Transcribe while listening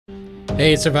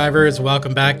Hey survivors,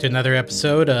 welcome back to another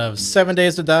episode of 7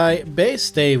 Days to Die, base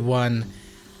day 1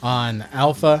 on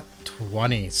Alpha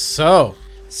 20. So,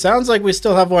 sounds like we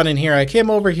still have one in here. I came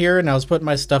over here and I was putting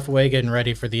my stuff away, getting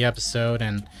ready for the episode,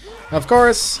 and of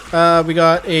course, we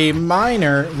got a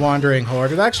minor wandering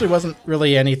horde. It actually wasn't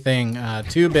really anything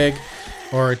too big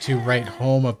or to write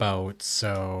home about,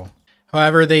 so...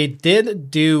 However, they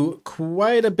did do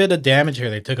quite a bit of damage here.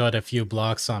 They took out a few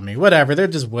blocks on me. Whatever, they're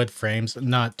just wood frames,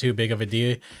 not too big of a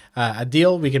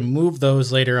deal. We can move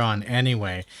those later on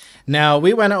anyway. Now,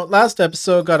 we went out last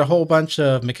episode, got a whole bunch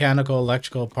of mechanical,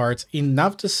 electrical parts,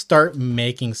 enough to start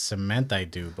making cement, I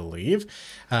do believe.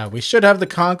 We should have the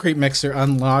concrete mixer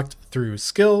unlocked through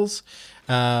skills.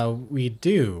 We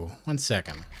do. 1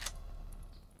 second.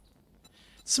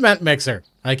 Cement mixer.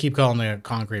 I keep calling it a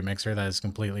concrete mixer. That is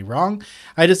completely wrong.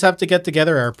 I just have to get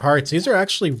together our parts. These are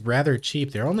actually rather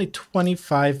cheap. They're only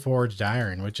 25 forged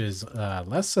iron, which is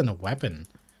less than a weapon,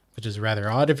 which is rather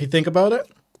odd if you think about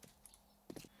it.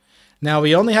 Now,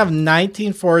 we only have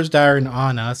 19 forged iron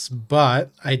on us, but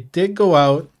I did go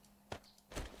out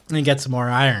and get some more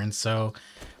iron, so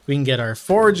we can get our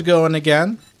forge going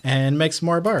again and make some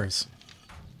more bars.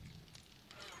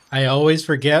 I always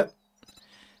forget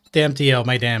to empty out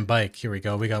my damn bike. Here we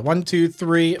go. We got 1, 2,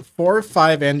 3, 4,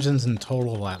 5 engines in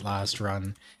total that last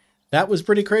run. That was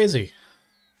pretty crazy.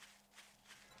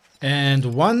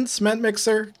 And 1 cement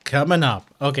mixer coming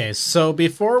up. Okay, so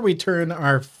before we turn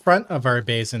our front of our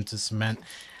base into cement,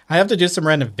 I have to do some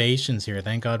renovations here.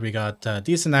 Thank God we got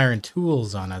decent iron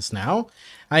tools on us now.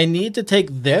 I need to take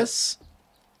this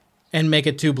and make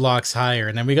it 2 blocks higher.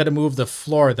 And then we got to move the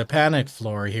floor, the panic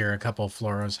floor here, a couple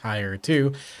floors higher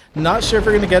too. Not sure if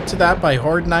we're going to get to that by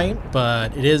Horde Night,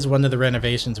 but it is one of the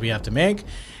renovations we have to make.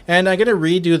 And I'm going to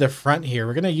redo the front here.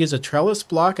 We're going to use a trellis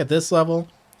block at this level,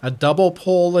 a double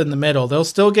pole in the middle. They'll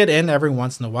still get in every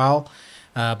once in a while,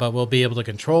 but we'll be able to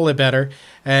control it better.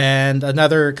 And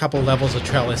another couple levels of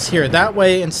trellis here. That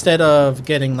way, instead of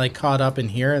getting like caught up in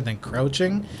here and then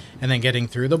crouching and then getting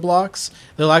through the blocks,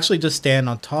 they'll actually just stand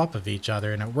on top of each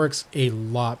other, and it works a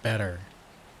lot better.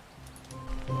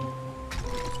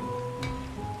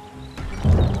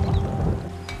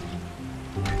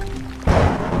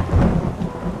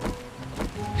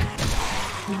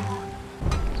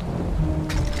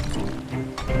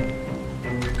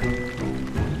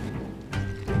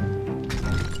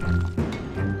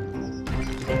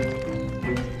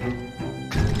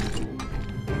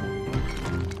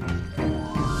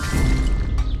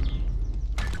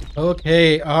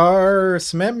 Okay, our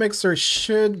cement mixer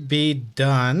should be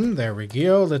done. There we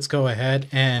go. Let's go ahead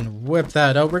and whip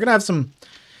that out. We're going to have some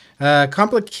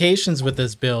complications with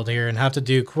this build here and have to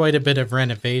do quite a bit of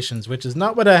renovations, which is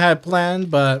not what I had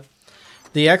planned, but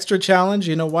the extra challenge,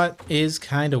 you know what, is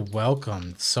kind of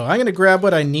welcome. So I'm going to grab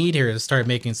what I need here to start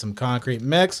making some concrete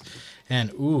mix.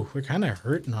 And, ooh, we're kind of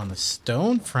hurting on the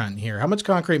stone front here. How much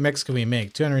concrete mix can we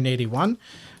make? 281?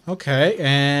 Okay,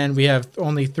 and we have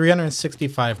only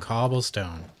 365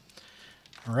 cobblestone.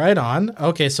 Right on.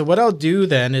 Okay, so what I'll do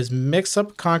then is mix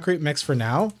up concrete mix for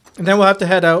now. And then we'll have to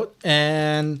head out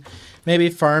and maybe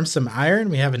farm some iron.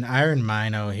 We have an iron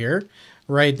mine out here.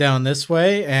 Right down this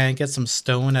way and get some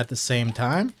stone at the same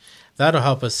time. That'll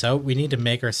help us out. We need to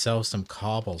make ourselves some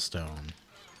cobblestone.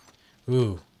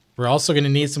 Ooh, we're also going to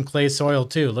need some clay soil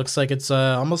too. Looks like it's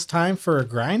almost time for a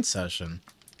grind session.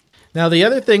 Now, the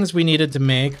other things we needed to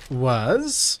make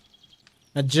was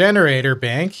a generator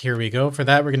bank. Here we go. For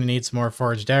that, we're going to need some more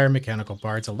forged iron, mechanical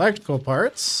parts, electrical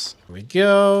parts. Here we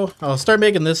go. I'll start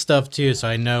making this stuff too, so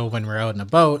I know when we're out and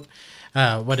about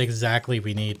what exactly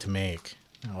we need to make.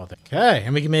 Okay,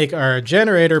 and we can make our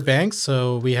generator bank.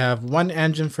 So we have 1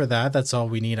 engine for that. That's all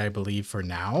we need, I believe, for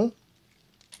now.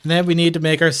 And then we need to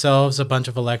make ourselves a bunch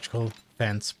of electrical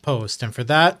fence posts. And for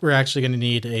that, we're actually going to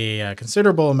need a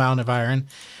considerable amount of iron,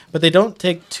 but they don't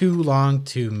take too long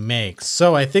to make.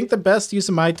 So I think the best use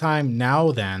of my time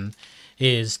now then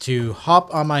is to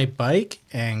hop on my bike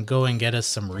and go and get us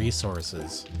some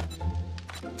resources.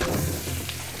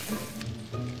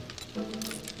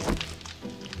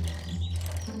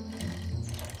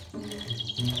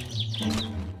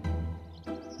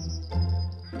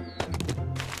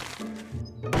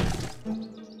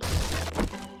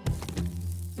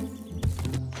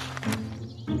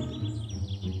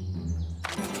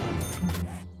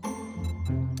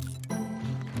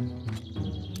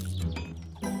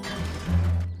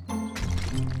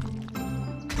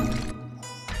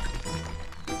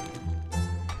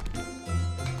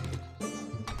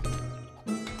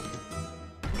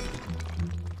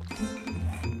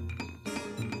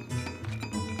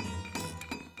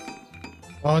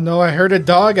 Oh no, I heard a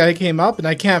dog. I came up and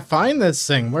I can't find this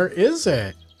thing. Where is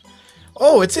it?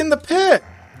 Oh, it's in the pit.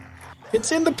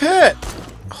 It's in the pit.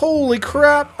 Holy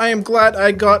crap. I am glad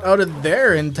I got out of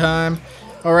there in time.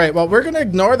 All right, well, we're going to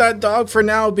ignore that dog for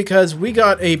now because we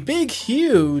got a big,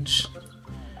 huge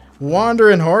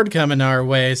wandering horde coming our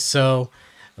way. So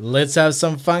let's have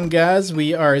some fun, guys.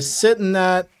 We are sitting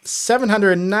at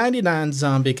 799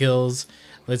 zombie kills.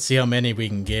 Let's see how many we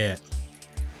can get.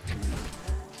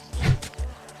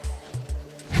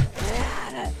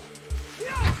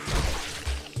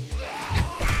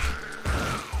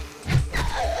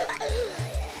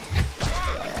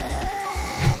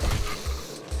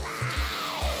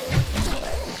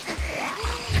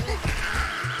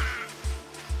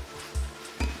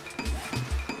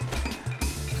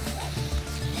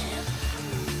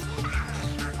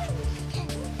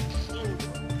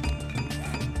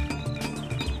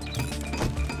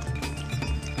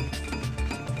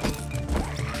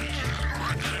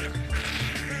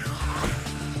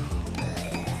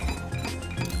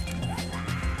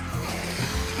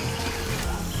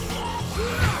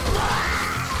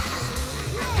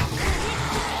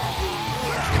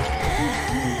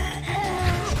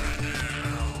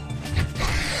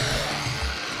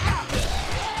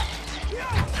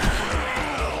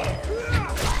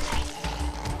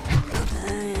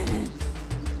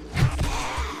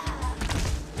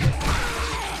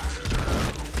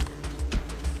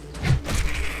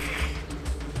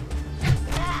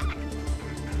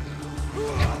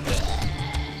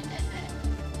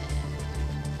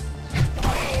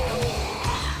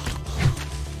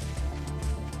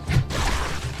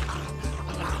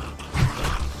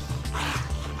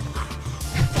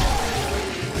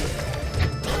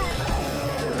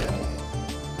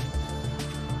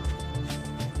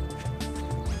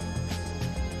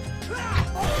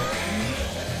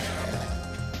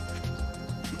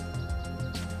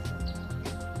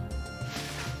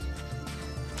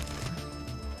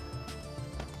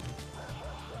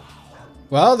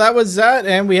 Well, that was that,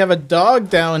 and we have a dog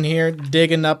down here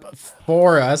digging up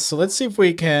for us. So let's see if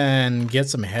we can get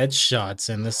some headshots.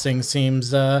 And this thing seems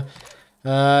to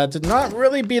not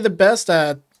really be the best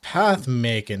at path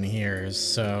making here.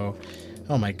 So,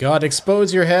 oh my god,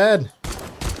 expose your head.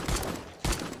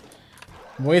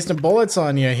 I'm wasting bullets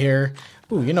on you here.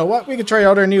 Ooh, you know what? We could try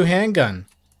out our new handgun.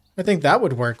 I think that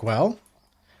would work well.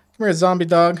 Come here, zombie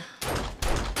dog.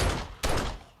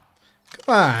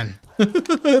 Come on.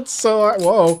 It's so hard.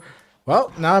 Whoa.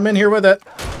 Well, now I'm in here with it.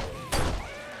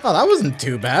 Oh, that wasn't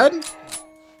too bad.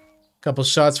 Couple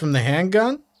shots from the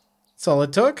handgun. That's all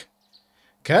it took.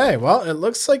 Okay, well, it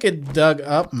looks like it dug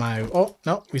up my... Oh,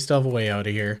 no, we still have a way out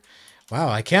of here. Wow,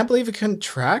 I can't believe it couldn't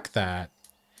track that.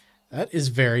 That is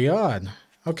very odd.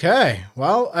 Okay,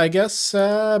 well, I guess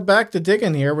back to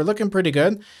digging here. We're looking pretty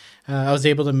good. I was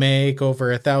able to make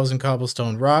over 1,000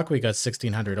 cobblestone rock. We got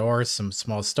 1,600 ore, some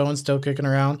small stones still kicking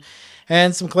around,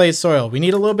 and some clay soil. We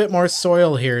need a little bit more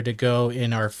soil here to go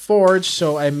in our forge,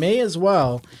 so I may as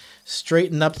well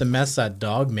straighten up the mess that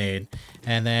dog made,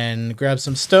 and then grab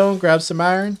some stone, grab some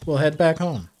iron. We'll head back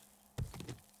home.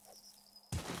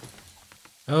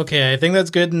 Okay, I think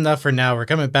that's good enough for now. We're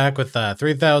coming back with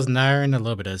 3,000 iron, a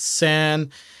little bit of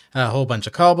sand, a whole bunch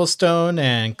of cobblestone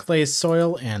and clay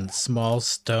soil and small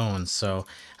stones. So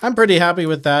I'm pretty happy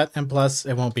with that. And plus,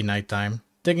 it won't be nighttime.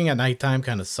 Digging at nighttime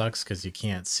kind of sucks because you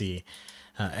can't see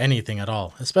anything at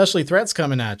all, especially threats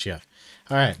coming at you.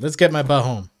 All right, let's get my butt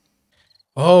home.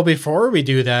 Oh, before we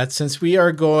do that, since we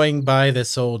are going by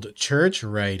this old church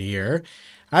right here,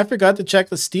 I forgot to check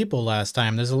the steeple last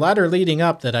time. There's a ladder leading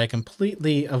up that I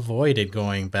completely avoided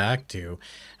going back to.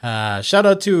 Shout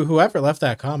out to whoever left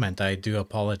that comment. I do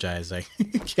apologize. I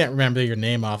can't remember your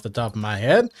name off the top of my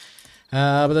head.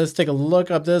 But let's take a look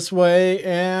up this way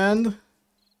and...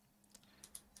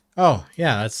 Oh,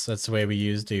 yeah, that's the way we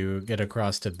used to get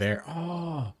across to there.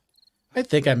 Oh, I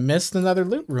think I missed another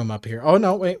loot room up here. Oh,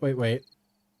 no, wait.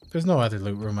 There's no other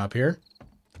loot room up here.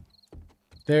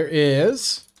 There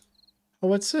is... Oh,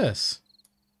 what's this?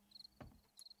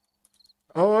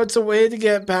 Oh, it's a way to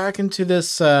get back into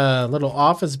this little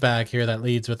office back here that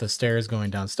leads with the stairs going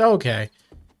down. Okay.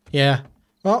 Yeah.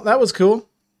 Well, that was cool.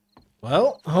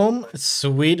 Well, home.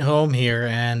 Sweet home here.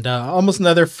 And almost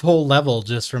another full level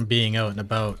just from being out and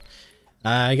about.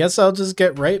 I guess I'll just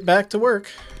get right back to work.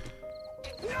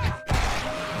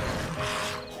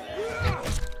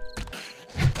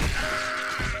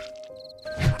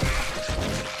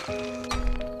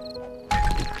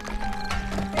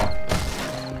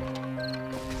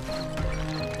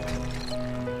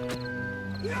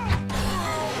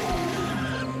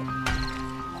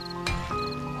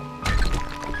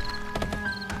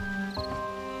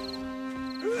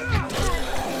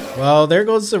 Well, there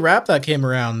goes the wrap that came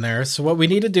around there. So what we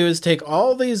need to do is take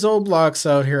all these old blocks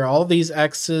out here, all these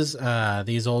X's,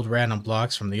 these old random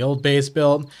blocks from the old base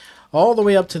build, all the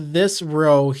way up to this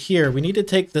row here. We need to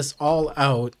take this all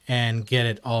out and get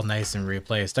it all nice and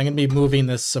replaced. I'm going to be moving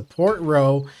this support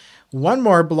row one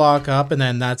more block up, and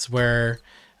then that's where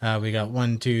we got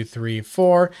 1, 2, 3,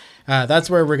 4. That's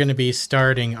where we're going to be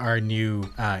starting our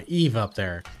new Eve up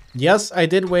there. Yes, I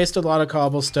did waste a lot of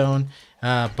cobblestone,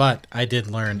 but I did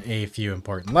learn a few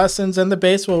important lessons, and the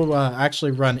base will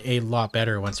actually run a lot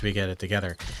better once we get it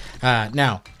together.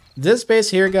 Now, this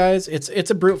base here, guys,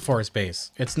 it's a brute force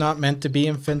base. It's not meant to be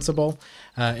invincible.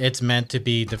 It's meant to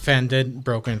be defended,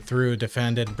 broken through,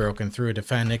 defended, broken through,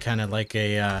 defended, kind of like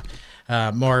a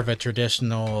more of a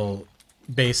traditional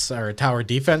base or tower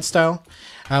defense style,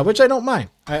 which I don't mind.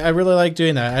 I really like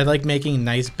doing that. I like making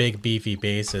nice big beefy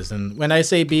bases, and when I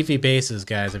say beefy bases,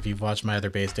 guys, if you've watched my other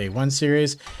base day 1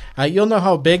 series, you'll know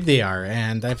how big they are.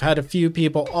 And I've had a few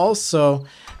people also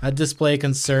display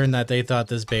concern that they thought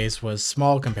this base was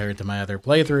small compared to my other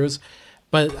playthroughs,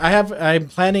 but I'm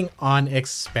planning on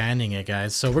expanding it,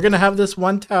 guys. So we're gonna have this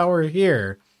one tower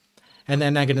here, and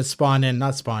then I'm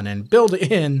gonna build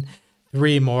in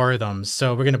 3 more of them.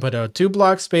 So we're going to put a 2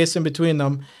 block space in between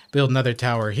them, build another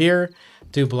tower here,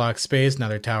 2 block space,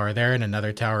 another tower there, and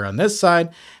another tower on this side,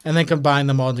 and then combine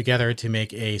them all together to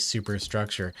make a super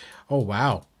structure. Oh,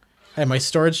 wow. I had my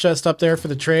storage chest up there for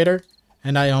the trader,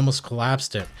 and I almost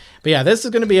collapsed it. But yeah, this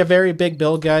is going to be a very big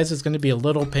build, guys. It's going to be a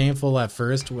little painful at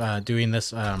first doing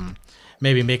this,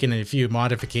 maybe making a few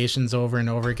modifications over and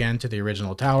over again to the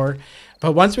original tower.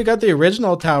 But once we got the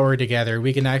original tower together,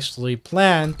 we can actually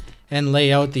plan and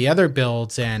lay out the other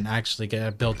builds and actually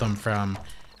build them from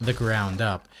the ground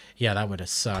up. Yeah, that would have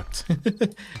sucked.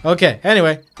 Okay,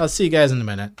 anyway, I'll see you guys in a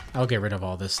minute. I'll get rid of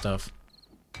all this stuff.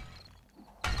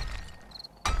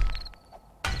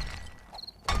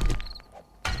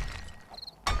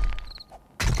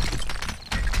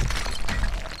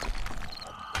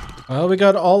 Well, we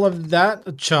got all of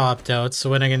that chopped out, so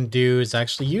what I'm going to do is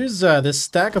actually use this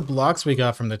stack of blocks we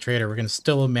got from the trader. We're going to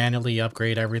still manually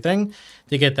upgrade everything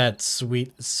to get that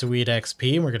sweet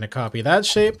XP. We're going to copy that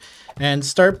shape and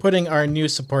start putting our new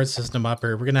support system up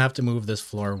here. We're going to have to move this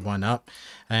floor 1 up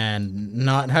and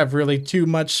not have really too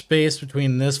much space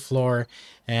between this floor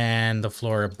and the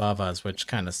floor above us, which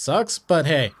kind of sucks, but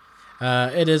hey,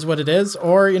 it is what it is.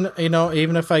 Or, you know,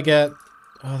 even if I get...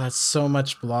 Oh, that's so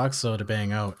much blocks though to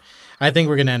bang out. I think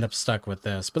we're going to end up stuck with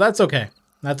this, but that's okay.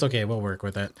 That's okay. We'll work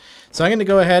with it. So I'm going to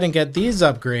go ahead and get these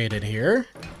upgraded here.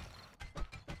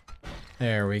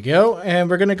 There we go. And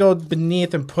we're going to go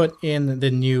beneath and put in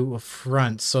the new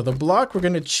front. So the block we're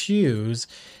going to choose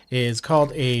is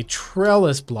called a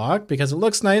trellis block because it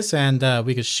looks nice and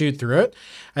we can shoot through it.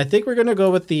 I think we're going to go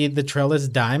with the trellis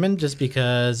diamond just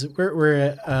because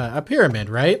we're a pyramid,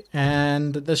 right?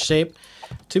 And the shape,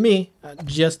 to me,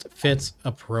 just fits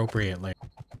appropriately.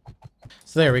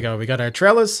 So there we go. We got our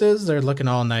trellises. They're looking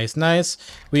all nice.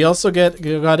 We also got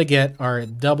to get our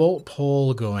double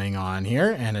pole going on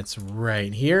here, and it's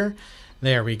right here.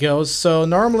 There we go. So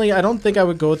normally I don't think I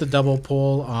would go with the double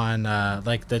pole on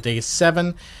like the day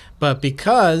 7, but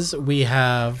because we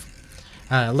have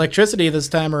electricity this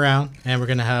time around and we're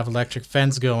gonna have electric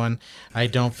fence going, I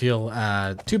don't feel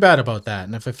too bad about that.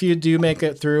 And if a few do make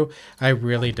it through, I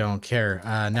really don't care.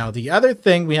 Now the other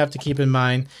thing we have to keep in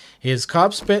mind is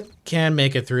Cop Spit can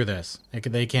make it through this.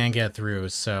 They can get through,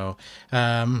 so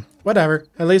whatever.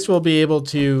 At least we'll be able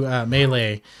to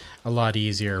melee a lot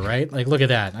easier, right? Like, look at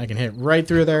that. I can hit right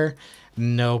through there,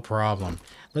 no problem.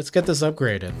 Let's get this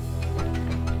upgraded.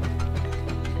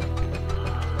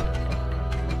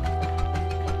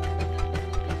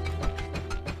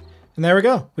 And there we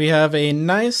go. We have a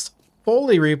nice,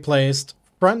 fully replaced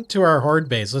front to our horde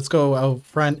base. Let's go out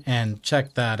front and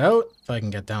check that out. If I can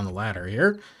get down the ladder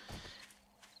here.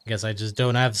 I guess I just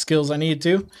don't have the skills I need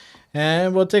to.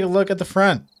 And we'll take a look at the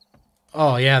front.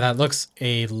 Oh yeah, that looks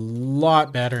a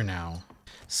lot better now.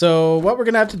 So what we're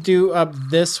going to have to do up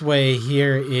this way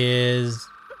here is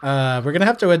we're going to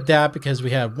have to adapt because we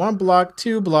have 1 block,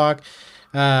 2 block.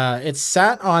 It's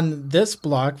sat on this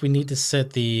block. We need to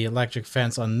sit the electric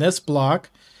fence on this block,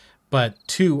 but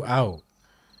 2 out.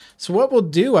 So what we'll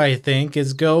do, I think,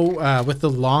 is go with the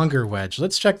longer wedge.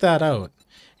 Let's check that out.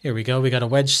 Here we go. We got a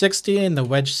wedge 60 and the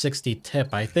wedge 60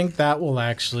 tip. I think that will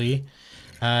actually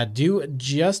do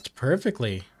just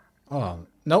perfectly. Oh,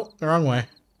 nope, the wrong way.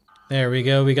 There we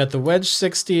go. We got the wedge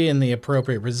 60 in the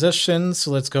appropriate position.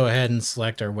 So let's go ahead and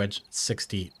select our wedge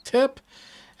 60 tip.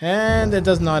 And it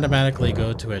doesn't automatically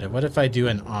go to it. What if I do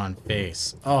an on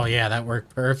face? Oh yeah, that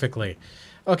worked perfectly.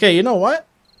 Okay, you know what?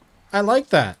 I like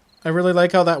that. I really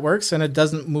like how that works, and it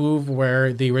doesn't move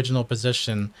where the original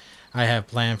position I have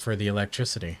planned for the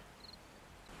electricity.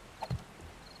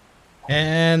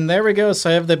 And there we go. So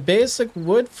I have the basic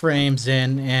wood frames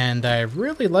in, and I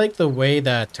really like the way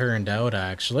that turned out,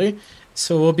 actually.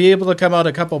 So we'll be able to come out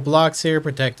a couple blocks here,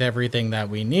 protect everything that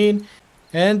we need,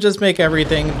 and just make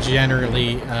everything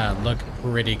generally look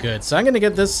pretty good. So I'm going to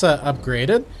get this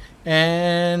upgraded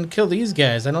and kill these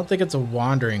guys. I don't think it's a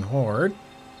wandering horde.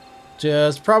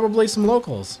 Just probably some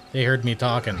locals. They heard me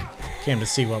talking. Came to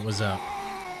see what was up.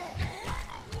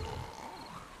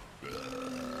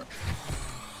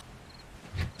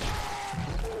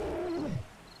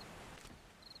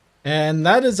 And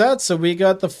that is that. So we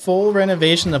got the full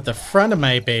renovation of the front of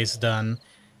my base done,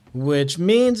 which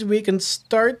means we can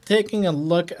start taking a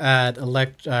look at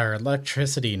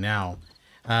electricity now.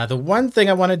 The one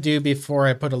thing I want to do before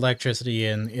I put electricity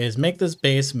in is make this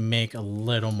base make a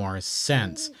little more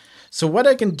sense. So what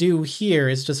I can do here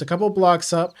is just a couple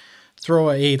blocks up, throw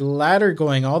a ladder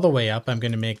going all the way up. I'm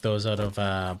going to make those out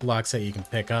of blocks that you can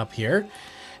pick up here.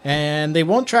 And they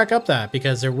won't track up that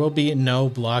because there will be no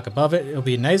block above it. It'll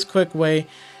be a nice quick way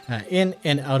in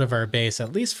and out of our base,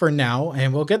 at least for now.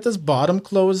 And we'll get this bottom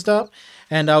closed up,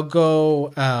 and I'll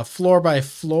go floor by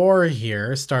floor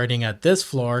here, starting at this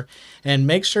floor, and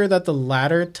make sure that the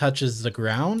ladder touches the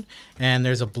ground and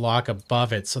there's a block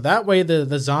above it. So that way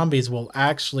the zombies will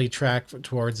actually track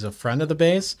towards the front of the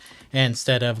base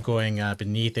instead of going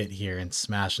beneath it here and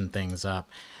smashing things up.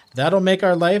 That'll make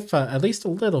our life at least a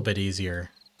little bit easier.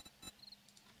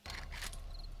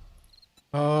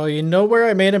 Oh, you know where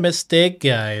I made a mistake,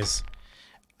 guys?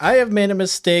 I have made a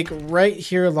mistake right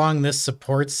here along this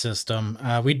support system.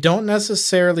 We don't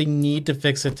necessarily need to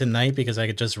fix it tonight because I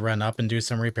could just run up and do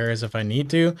some repairs if I need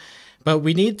to. But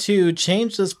we need to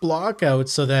change this block out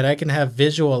so that I can have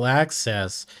visual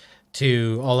access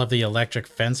to all of the electric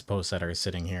fence posts that are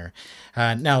sitting here.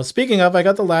 Now, speaking of, I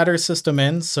got the ladder system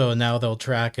in, so now they'll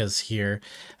track us here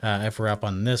if we're up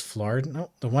on this floor.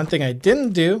 No, the one thing I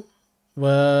didn't do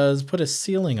was put a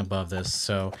ceiling above this.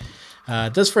 So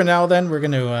just for now then, we're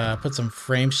going to put some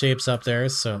frame shapes up there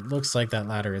so it looks like that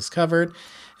ladder is covered.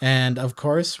 And of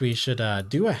course we should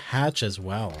do a hatch as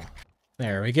well.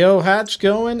 There we go, hatch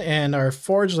going, and our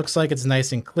forge looks like it's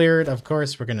nice and cleared. Of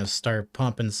course we're going to start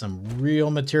pumping some real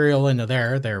material into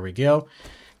there. There we go.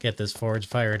 Get this forge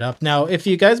fired up. Now if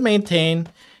you guys maintain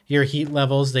your heat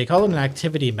levels, they call it an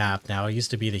activity map now. It used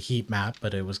to be the heat map,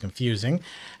 but it was confusing.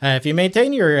 If you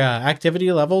maintain your activity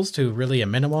levels to really a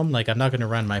minimum, like I'm not going to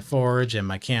run my forge and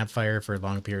my campfire for a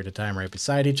long period of time right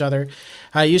beside each other,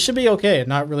 you should be okay and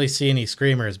not really see any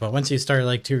screamers. But once you start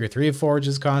like 2 or 3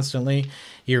 forges constantly,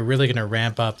 you're really going to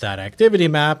ramp up that activity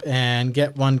map and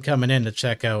get one coming in to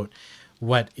check out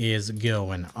what is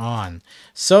going on.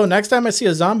 So next time I see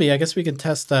a zombie, I guess we can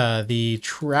test the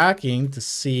tracking to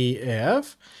see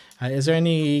if is there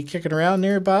any kicking around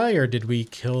nearby, or did we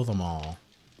kill them all?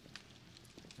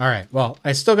 All right, well,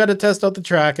 I still got to test out the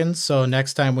tracking. So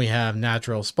next time we have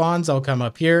natural spawns, I'll come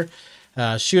up here,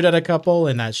 shoot at a couple,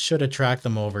 and that should attract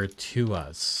them over to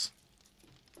us.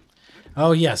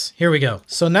 Oh yes, here we go.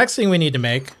 So next thing we need to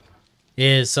make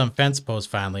is some fence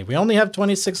posts finally. We only have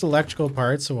 26 electrical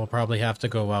parts, so we'll probably have to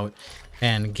go out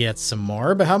and get some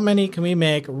more. But how many can we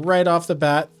make right off the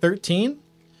bat? 13?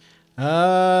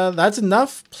 That's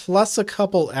enough plus a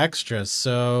couple extras.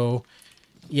 So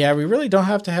yeah, we really don't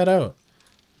have to head out.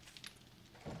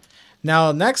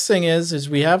 Now, next thing is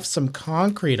we have some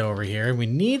concrete over here and we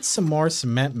need some more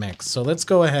cement mix. So let's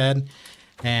go ahead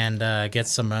and get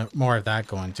some more of that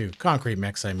going too. Concrete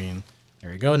mix, I mean.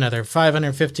 There we go. Another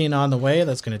 515 on the way.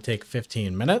 That's going to take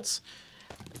 15 minutes.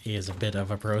 Is a bit of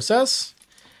a process.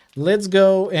 Let's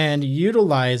go and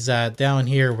utilize that down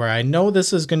here where I know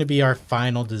this is going to be our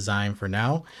final design for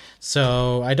now.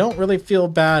 So I don't really feel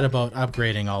bad about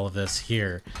upgrading all of this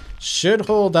here. Should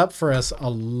hold up for us a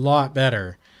lot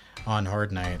better on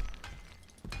Horde Night.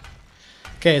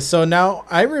 Okay, so now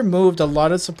I removed a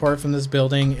lot of support from this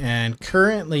building, and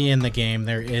currently in the game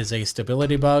there is a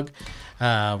stability bug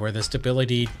where the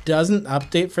stability doesn't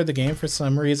update for the game for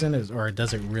some reason, or it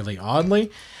does it really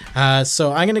oddly.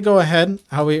 So I'm going to go ahead,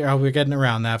 how we're getting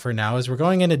around that for now is we're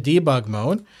going into debug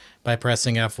mode by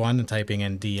pressing F1 and typing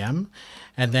in DM.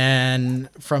 And then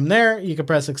from there you can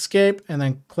press escape and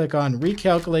then click on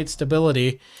recalculate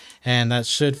stability, and that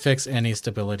should fix any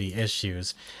stability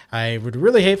issues. I would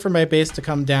really hate for my base to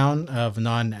come down of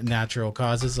non-natural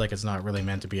causes, like it's not really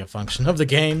meant to be a function of the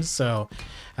game, so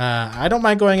I don't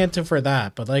mind going into for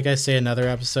that. But like I say in other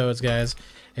episodes, guys,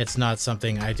 it's not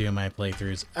something I do in my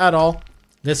playthroughs at all.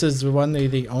 This is one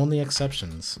of the only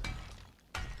exceptions.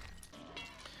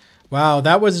 Wow,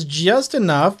 that was just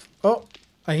enough Oh,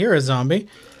 I hear a zombie.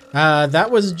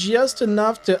 That was just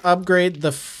enough to upgrade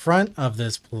the front of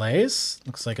this place.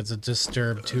 Looks like it's a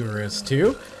disturbed tourist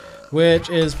too, which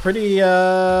is pretty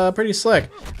slick.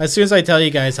 As soon as I tell you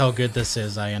guys how good this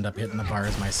is, I end up hitting the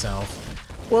bars myself.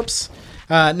 Whoops.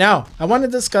 Now, I want to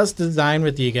discuss design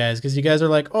with you guys because you guys are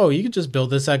like, oh, you could just build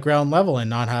this at ground level and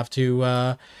not have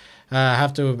to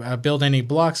build any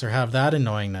blocks or have that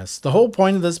annoyingness. The whole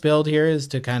point of this build here is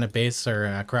to kind of base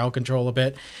our crowd control a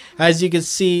bit. As you can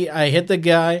see, I hit the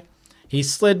guy. He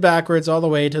slid backwards all the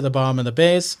way to the bottom of the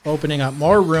base, opening up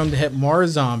more room to hit more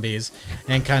zombies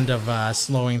and kind of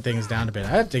slowing things down a bit. I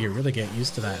have to really get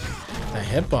used to that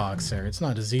hitbox there. It's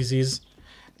not as easy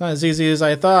as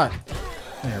I thought.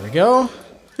 There we go.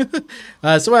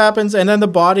 So what happens, and then the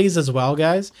bodies as well,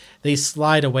 guys, they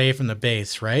slide away from the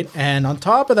base, right? And on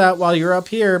top of that, while you're up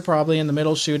here, probably in the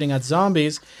middle shooting at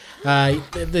zombies,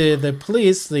 the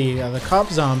police, the cop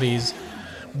zombies,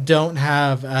 don't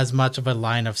have as much of a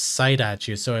line of sight at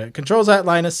you. So it controls that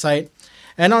line of sight.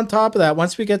 And on top of that,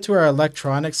 once we get to our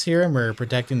electronics here and we're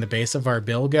protecting the base of our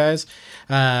build, guys,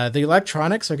 the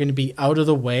electronics are going to be out of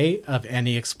the way of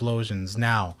any explosions.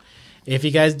 Now, if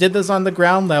you guys did this on the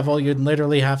ground level, you'd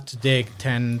literally have to dig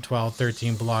 10, 12,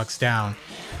 13 blocks down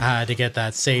to get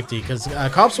that safety, because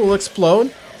cops will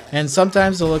explode, and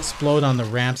sometimes they'll explode on the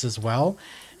ramps as well.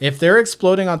 If they're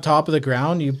exploding on top of the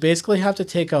ground, you basically have to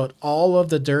take out all of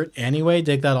the dirt anyway,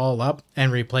 dig that all up,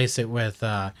 and replace it with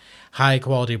high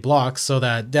quality blocks so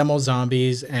that demo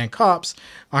zombies and cops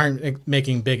aren't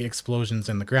making big explosions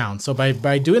in the ground. So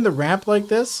by doing the ramp like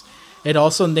this, it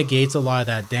also negates a lot of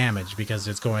that damage because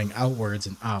it's going outwards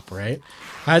and up, right?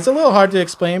 It's a little hard to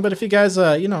explain, but if you guys,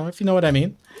 if you know what I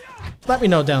mean, let me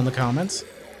know down in the comments.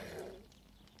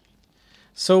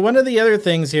 So one of the other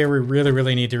things here we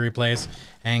really need to replace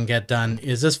and get done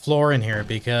is this floor in here,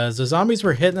 because the zombies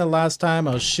were hitting it last time.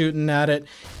 I was shooting at it.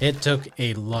 It took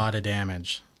a lot of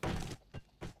damage.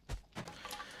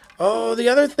 Oh, the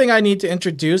other thing I need to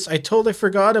introduce, I totally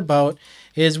forgot about,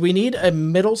 is we need a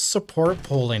middle support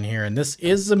pole in here. And this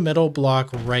is the middle block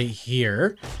right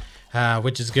here,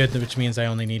 which is good, which means I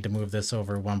only need to move this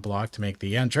over one block to make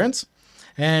the entrance.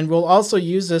 And we'll also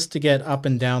use this to get up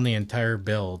and down the entire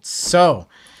build. So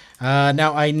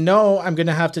now I know I'm going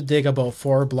to have to dig about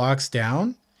 4 blocks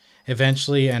down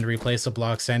eventually and replace the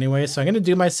blocks anyway. So I'm going to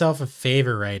do myself a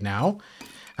favor right now.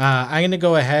 I'm going to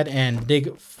go ahead and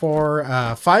dig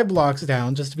 5 blocks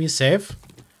down just to be safe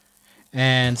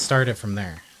and start it from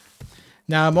there.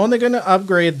 Now I'm only going to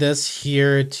upgrade this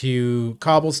here to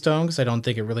cobblestone because I don't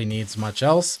think it really needs much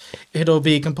else. It'll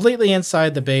be completely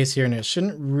inside the base here and it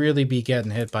shouldn't really be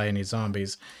getting hit by any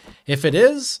zombies. If it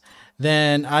is,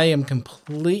 then I am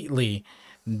completely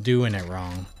doing it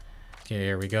wrong. Okay,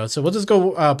 here we go. So we'll just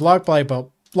go block by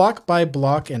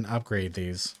block and upgrade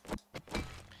these.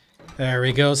 There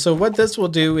we go. So what this will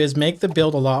do is make the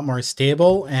build a lot more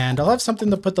stable, and I'll have something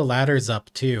to put the ladders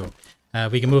up too.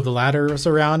 We can move the ladders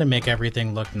around and make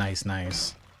everything look nice.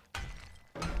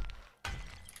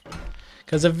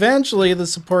 Because eventually the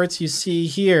supports you see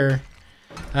here,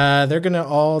 they're gonna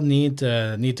all need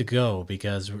to go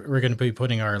because we're gonna be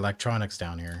putting our electronics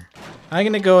down here. I'm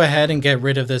gonna go ahead and get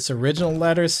rid of this original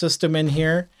ladder system in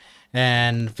here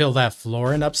and fill that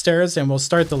floor in upstairs, and we'll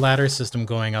start the ladder system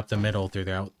going up the middle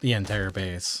throughout the entire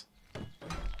base.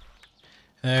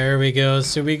 There we go.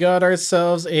 So we got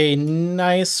ourselves a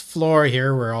nice floor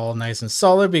here. We're all nice and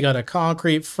solid. We got a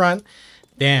concrete front.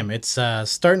 Damn, it's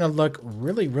starting to look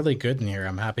really good in here.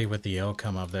 I'm happy with the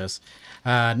outcome of this.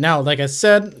 Now, like I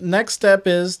said, next step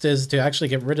is to actually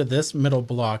get rid of this middle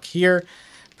block here,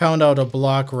 pound out a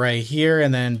block right here,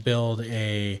 and then build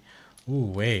a...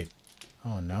 Ooh, wait.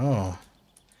 Oh no.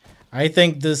 I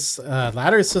think this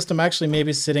ladder system actually may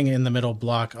be sitting in the middle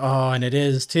block. Oh, and it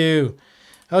is too.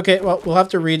 Okay, well, we'll have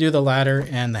to redo the ladder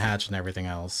and the hatch and everything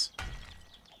else.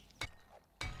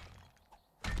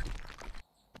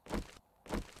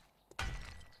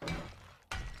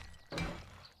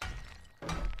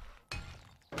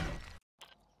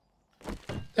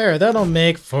 There, that'll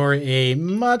make for a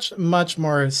much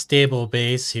more stable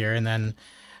base here. And then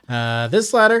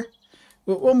this ladder,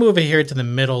 we'll move it here to the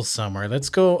middle somewhere. Let's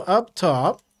go up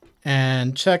top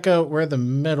and check out where the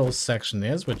middle section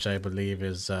is, which I believe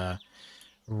is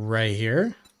right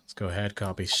here. Let's go ahead,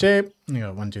 copy shape. You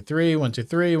got 1, 2, 3, 1, 2,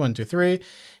 3, 1, 2, 3.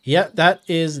 Yeah, that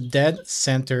is dead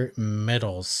center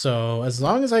middle. So as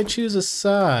long as I choose a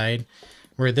side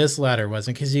where this ladder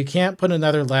wasn't, because you can't put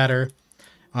another ladder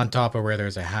on top of where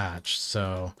there's a hatch.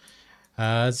 So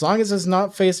as long as it's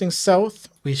not facing south,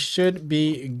 we should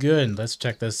be good. Let's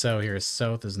check this out here.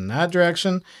 South is in that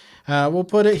direction. We'll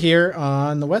put it here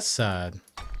on the west side.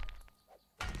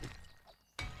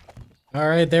 All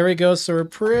right, there we go. So we're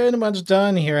pretty much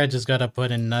done here. I just got to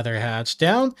put another hatch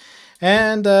down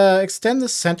and extend the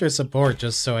center support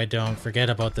just so I don't forget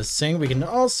about this thing. We can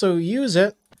also use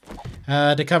it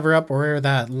to cover up where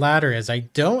that ladder is. I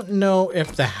don't know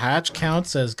if the hatch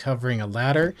counts as covering a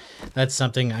ladder. That's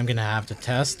something I'm going to have to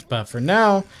test. But for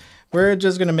now, we're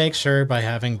just going to make sure by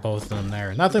having both of them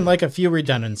there. Nothing like a few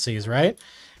redundancies, right?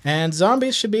 And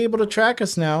zombies should be able to track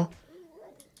us now.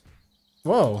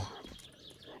 Whoa.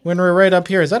 When we're right up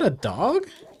here, is that a dog?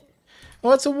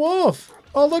 Oh, it's a wolf.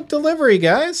 Oh, look, delivery,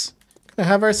 guys. Gonna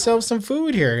have ourselves some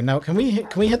food here. Now, can we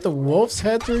hit the wolf's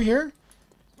head through here?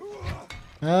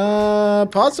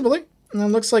 Possibly. And it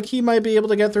looks like he might be able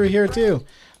to get through here too.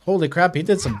 Holy crap, he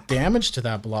did some damage to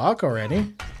that block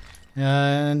already.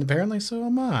 And apparently so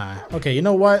am I. Okay, you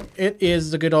know what? It is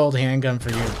the good old handgun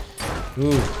for you.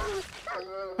 Ooh.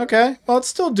 Okay, well, it's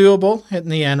still doable. Hitting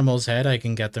the animal's head, I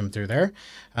can get them through there.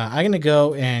 I'm going to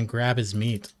go and grab his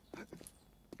meat.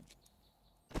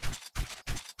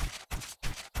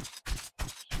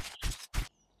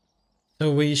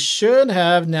 So we should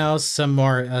have now some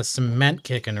more cement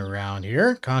kicking around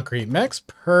here. Concrete mix,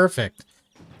 perfect.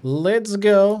 Let's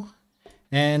go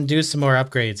and do some more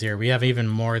upgrades here. We have even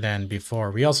more than before.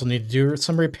 We also need to do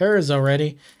some repairs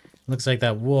already. Looks like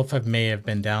that wolf may have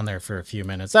been down there for a few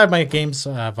minutes. I have my game's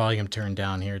volume turned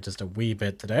down here just a wee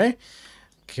bit today.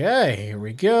 Okay, here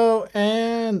we go.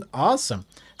 And awesome.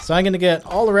 So I'm going to get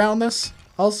all around this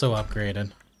also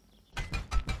upgraded.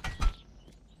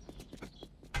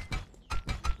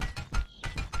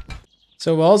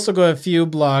 So we'll also go a few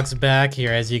blocks back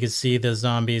here. As you can see, the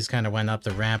zombies kind of went up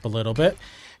the ramp a little bit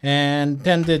and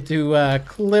tended to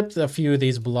clip a few of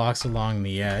these blocks along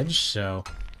the edge. So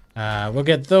we'll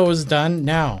get those done.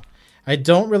 Now, I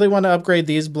don't really want to upgrade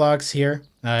these blocks here.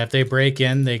 If they break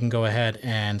in, they can go ahead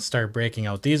and start breaking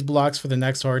out these blocks for the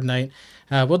next Horde Night.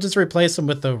 We'll just replace them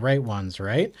with the right ones,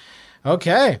 right?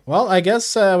 Okay, well, I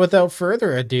guess without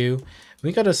further ado,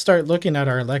 we got to start looking at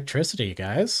our electricity,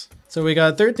 guys. So we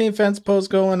got 13 fence posts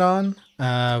going on.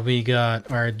 We got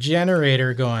our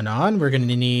generator going on. We're going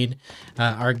to need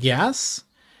our gas,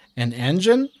 an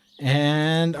engine,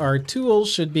 and our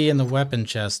tools should be in the weapon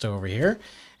chest over here,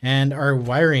 and our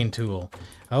wiring tool.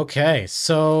 Okay,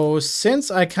 so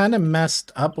since I kind of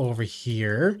messed up over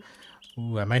here,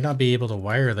 ooh, I might not be able to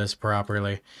wire this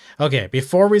properly. Okay,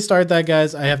 before we start that,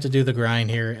 guys, I have to do the grind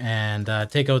here and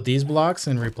take out these blocks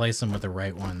and replace them with the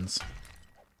right ones.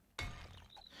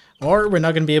 Or we're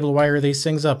not going to be able to wire these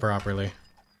things up properly.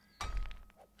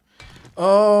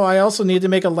 Oh, I also need to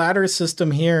make a ladder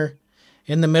system here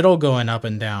in the middle going up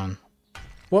and down.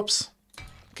 Whoops.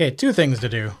 Okay, two things to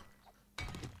do.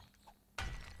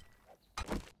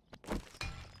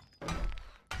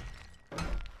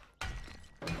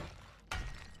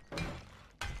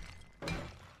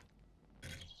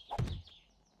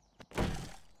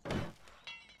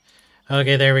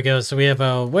 Okay, there we go. So we have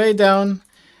a way down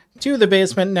to the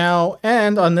basement now,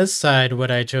 and on this side what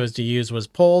I chose to use was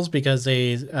poles because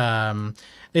they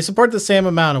support the same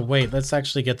amount of weight. Let's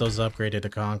actually get those upgraded to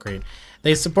concrete.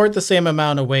 They support the same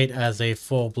amount of weight as a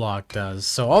full block does.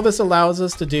 So all this allows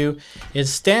us to do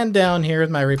is stand down here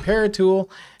with my repair tool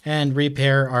and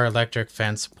repair our electric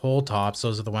fence pole tops.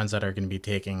 Those are the ones that are going to be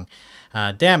taking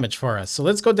damage for us. So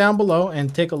let's go down below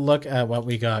and take a look at what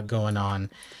we got going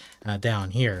on down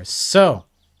here. So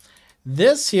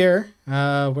this here,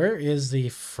 where is the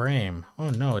frame? Oh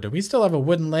no, do we still have a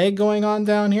wooden leg going on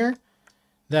down here?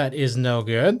 That is no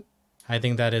good. I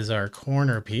think that is our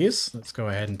corner piece. Let's go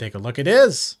ahead and take a look. It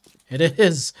is. It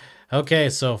is. Okay,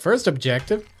 so first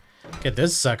objective, get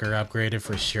this sucker upgraded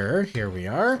for sure. Here we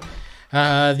are.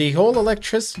 The whole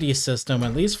electricity system,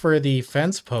 at least for the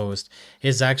fence post,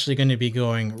 is actually going to be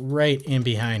going right in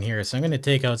behind here. So I'm going to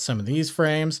take out some of these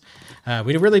frames.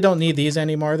 We really don't need these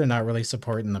anymore. They're not really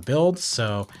supporting the build.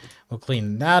 So we'll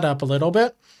clean that up a little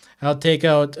bit. I'll take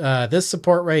out this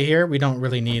support right here. We don't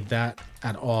really need that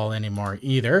at all anymore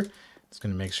either. Just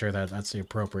going to make sure that that's the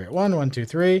appropriate one. 1, 2,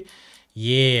 3.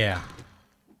 Yeah.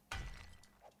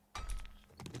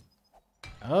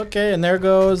 Okay, and there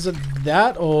goes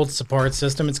that old support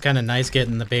system. It's kind of nice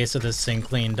getting the base of this thing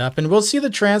cleaned up. And we'll see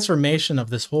the transformation of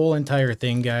this whole entire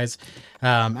thing, guys,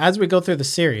 as we go through the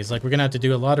series. Like, we're going to have to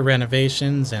do a lot of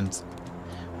renovations and...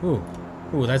 Ooh,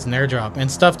 that's an airdrop. And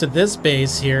stuff to this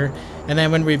base here. And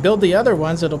then when we build the other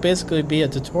ones, it'll basically be a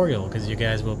tutorial, because you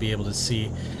guys will be able to see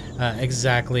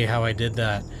exactly how I did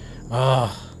that.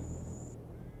 Oh.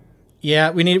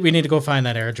 Yeah, we need to go find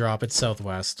that airdrop. It's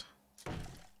southwest.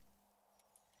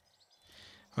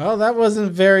 Well, that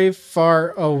wasn't very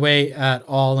far away at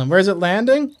all. And where's it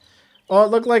landing? Oh,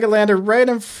 it looked like it landed right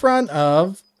in front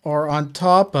of or on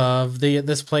top of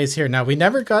this place here. Now, we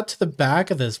never got to the back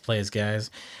of this place,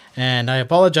 guys, and I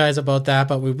apologize about that,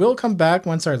 but we will come back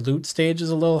once our loot stage is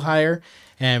a little higher,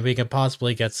 and we can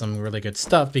possibly get some really good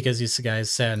stuff, because you guys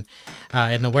said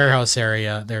in the warehouse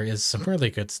area there is some really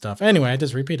good stuff. Anyway, I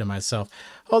just repeated myself.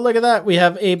 Oh, look at that. We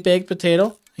have a baked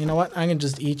potato. You know what? I can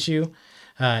just eat you.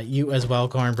 You as well,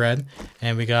 cornbread.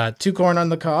 And we got 2 corn on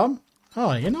the cob.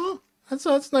 Oh, you know, that's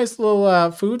a nice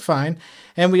little food find.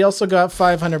 And we also got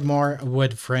 500 more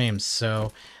wood frames.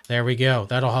 So there we go.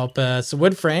 That'll help us. So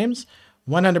wood frames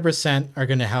 100% are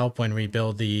going to help when we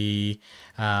build the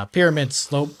pyramid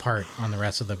slope part on the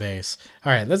rest of the base.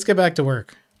 All right, let's get back to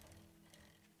work.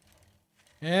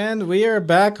 And we are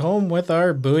back home with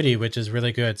our booty, which is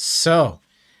really good. So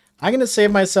I'm going to save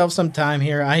myself some time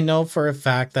here. I know for a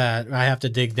fact that I have to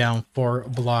dig down 4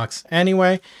 blocks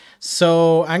anyway.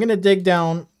 So I'm going to dig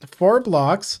down 4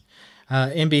 blocks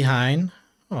in behind.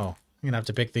 Oh, I'm going to have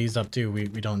to pick these up too. We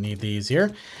don't need these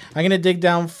here. I'm going to dig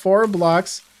down 4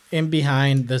 blocks in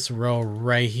behind this row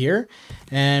right here.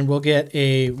 And we'll get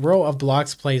a row of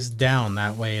blocks placed down.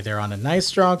 That way they're on a nice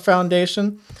strong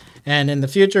foundation. And in the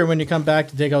future, when you come back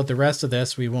to dig out the rest of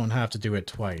this, we won't have to do it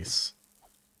twice.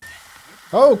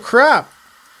 Oh, crap.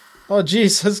 Oh,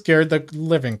 jeez, that scared the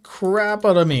living crap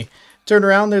out of me. Turn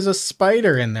around, there's a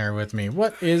spider in there with me.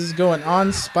 What is going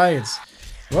on, Spides?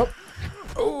 Whoop.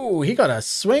 Oh, he got a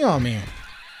swing on me.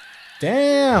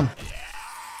 Damn.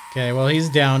 Okay, well, he's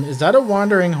down. Is that a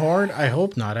wandering horde? I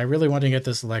hope not. I really want to get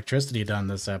this electricity done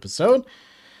this episode.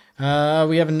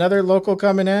 We have another local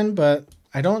coming in, but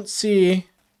I don't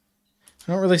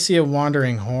really see a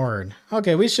wandering horde.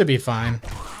 Okay, we should be fine.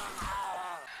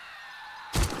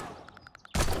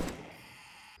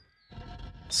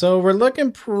 So we're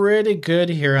looking pretty good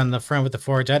here on the front with the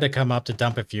forge. I had to come up to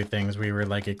dump a few things. We were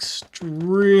like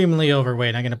extremely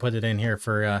overweight. I'm going to put it in here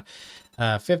for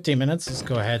 15 minutes. Let's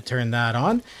go ahead, turn that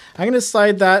on. I'm going to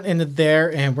slide that into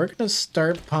there, and we're going to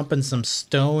start pumping some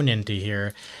stone into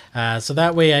here. So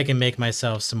that way I can make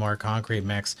myself some more concrete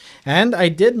mix. And I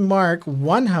did mark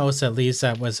one house at least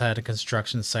that had a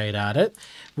construction site at it.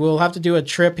 We'll have to do a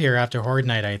trip here after Horde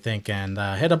Night, I think, and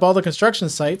hit up all the construction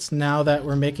sites now that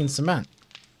we're making cement.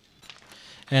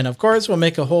 And of course, we'll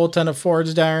make a whole ton of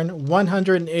forged iron.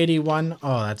 181.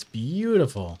 Oh, that's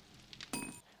beautiful.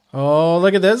 Oh,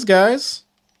 look at this, guys.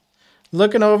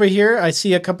 Looking over here, I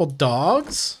see a couple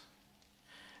dogs.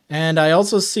 And I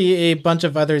also see a bunch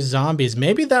of other zombies.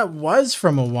 Maybe that was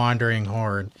from a wandering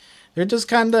horde. They're just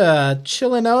kind of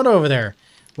chilling out over there.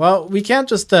 Well, we can't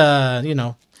just, you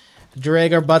know,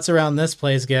 drag our butts around this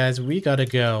place, guys. We gotta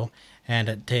go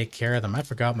and take care of them. I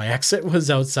forgot my exit was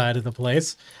outside of the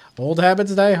place. Old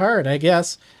habits die hard, I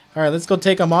guess. All right, let's go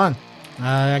take them on.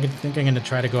 I think I'm going to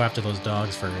try to go after those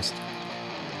dogs first.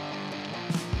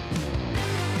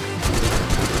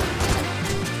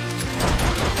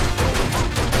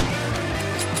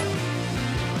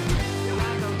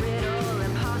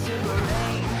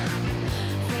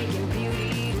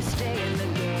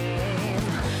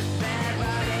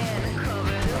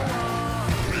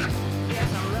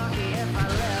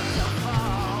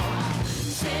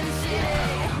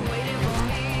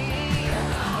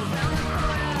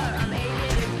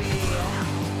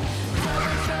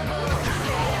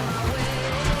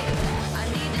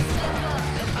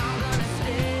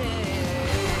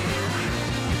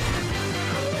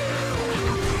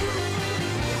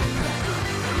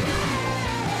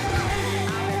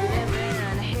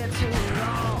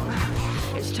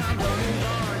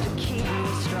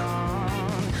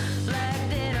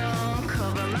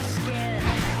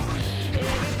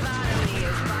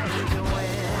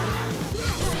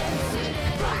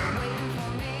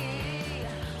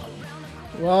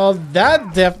 Well,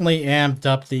 that definitely amped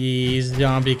up the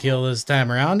zombie kill this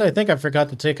time around. I think I forgot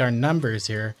to take our numbers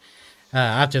here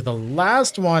after the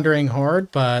last wandering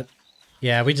horde, but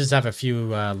yeah, we just have a few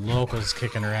locals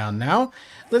kicking around now.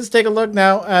 Let's take a look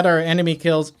now at our enemy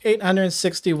kills.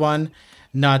 861,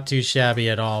 not too shabby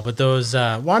at all, but those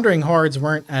wandering hordes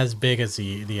weren't as big as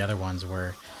the other ones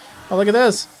were. Oh, look at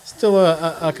this. Still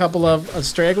a couple of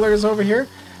stragglers over here.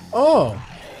 Oh.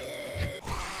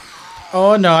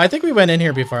 Oh, no, I think we went in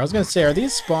here before. I was going to say, are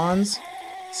these spawns,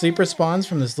 sleeper spawns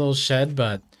from this little shed?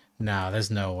 But no, there's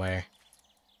no way.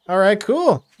 All right,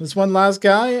 cool. This one last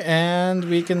guy, and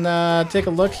we can take a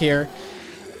look here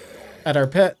at our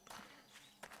pit.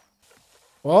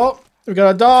 Well, we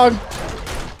got a dog.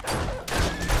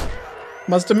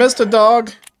 Must have missed a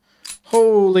dog.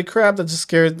 Holy crap, that just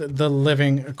scared the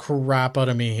living crap out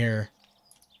of me here.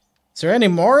 Is there any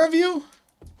more of you?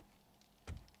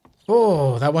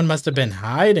 Oh, that one must have been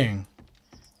hiding.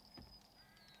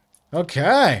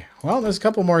 Okay, well, there's a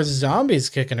couple more zombies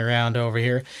kicking around over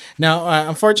here. Now,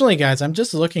 unfortunately, guys, I'm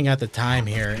just looking at the time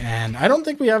here, and I don't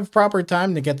think we have proper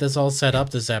time to get this all set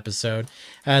up this episode,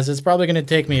 as it's probably going to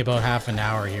take me about half an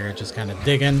hour here, just kind of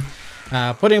digging,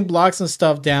 putting blocks and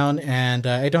stuff down, and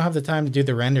I don't have the time to do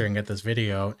the rendering at this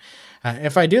video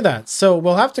if I do that. So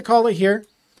we'll have to call it here.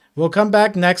 We'll come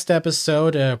back next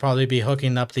episode, probably be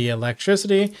hooking up the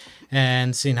electricity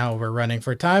and seeing how we're running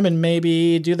for time, and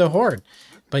maybe do the horde.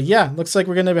 But yeah, looks like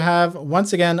we're going to have,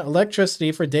 once again,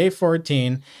 electricity for day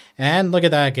 14. And look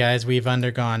at that, guys. We've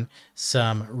undergone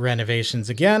some renovations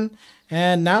again.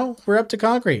 And now we're up to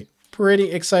concrete.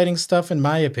 Pretty exciting stuff in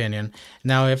my opinion.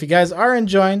 Now, if you guys are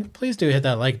enjoying, please do hit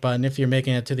that like button. If you're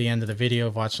making it to the end of the video,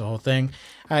 watch the whole thing.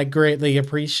 I greatly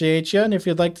appreciate you. And if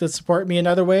you'd like to support me in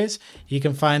other ways, you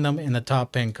can find them in the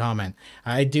top pinned comment.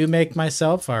 I do make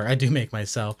handwood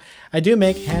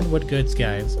goods,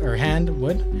 guys. Or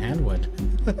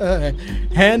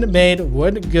handmade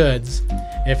wood goods.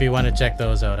 If you want to check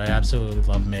those out, I absolutely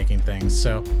love making things.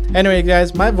 So anyway,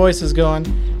 guys, my voice is going.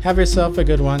 Have yourself a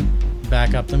good one.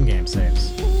 Back up them game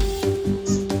saves.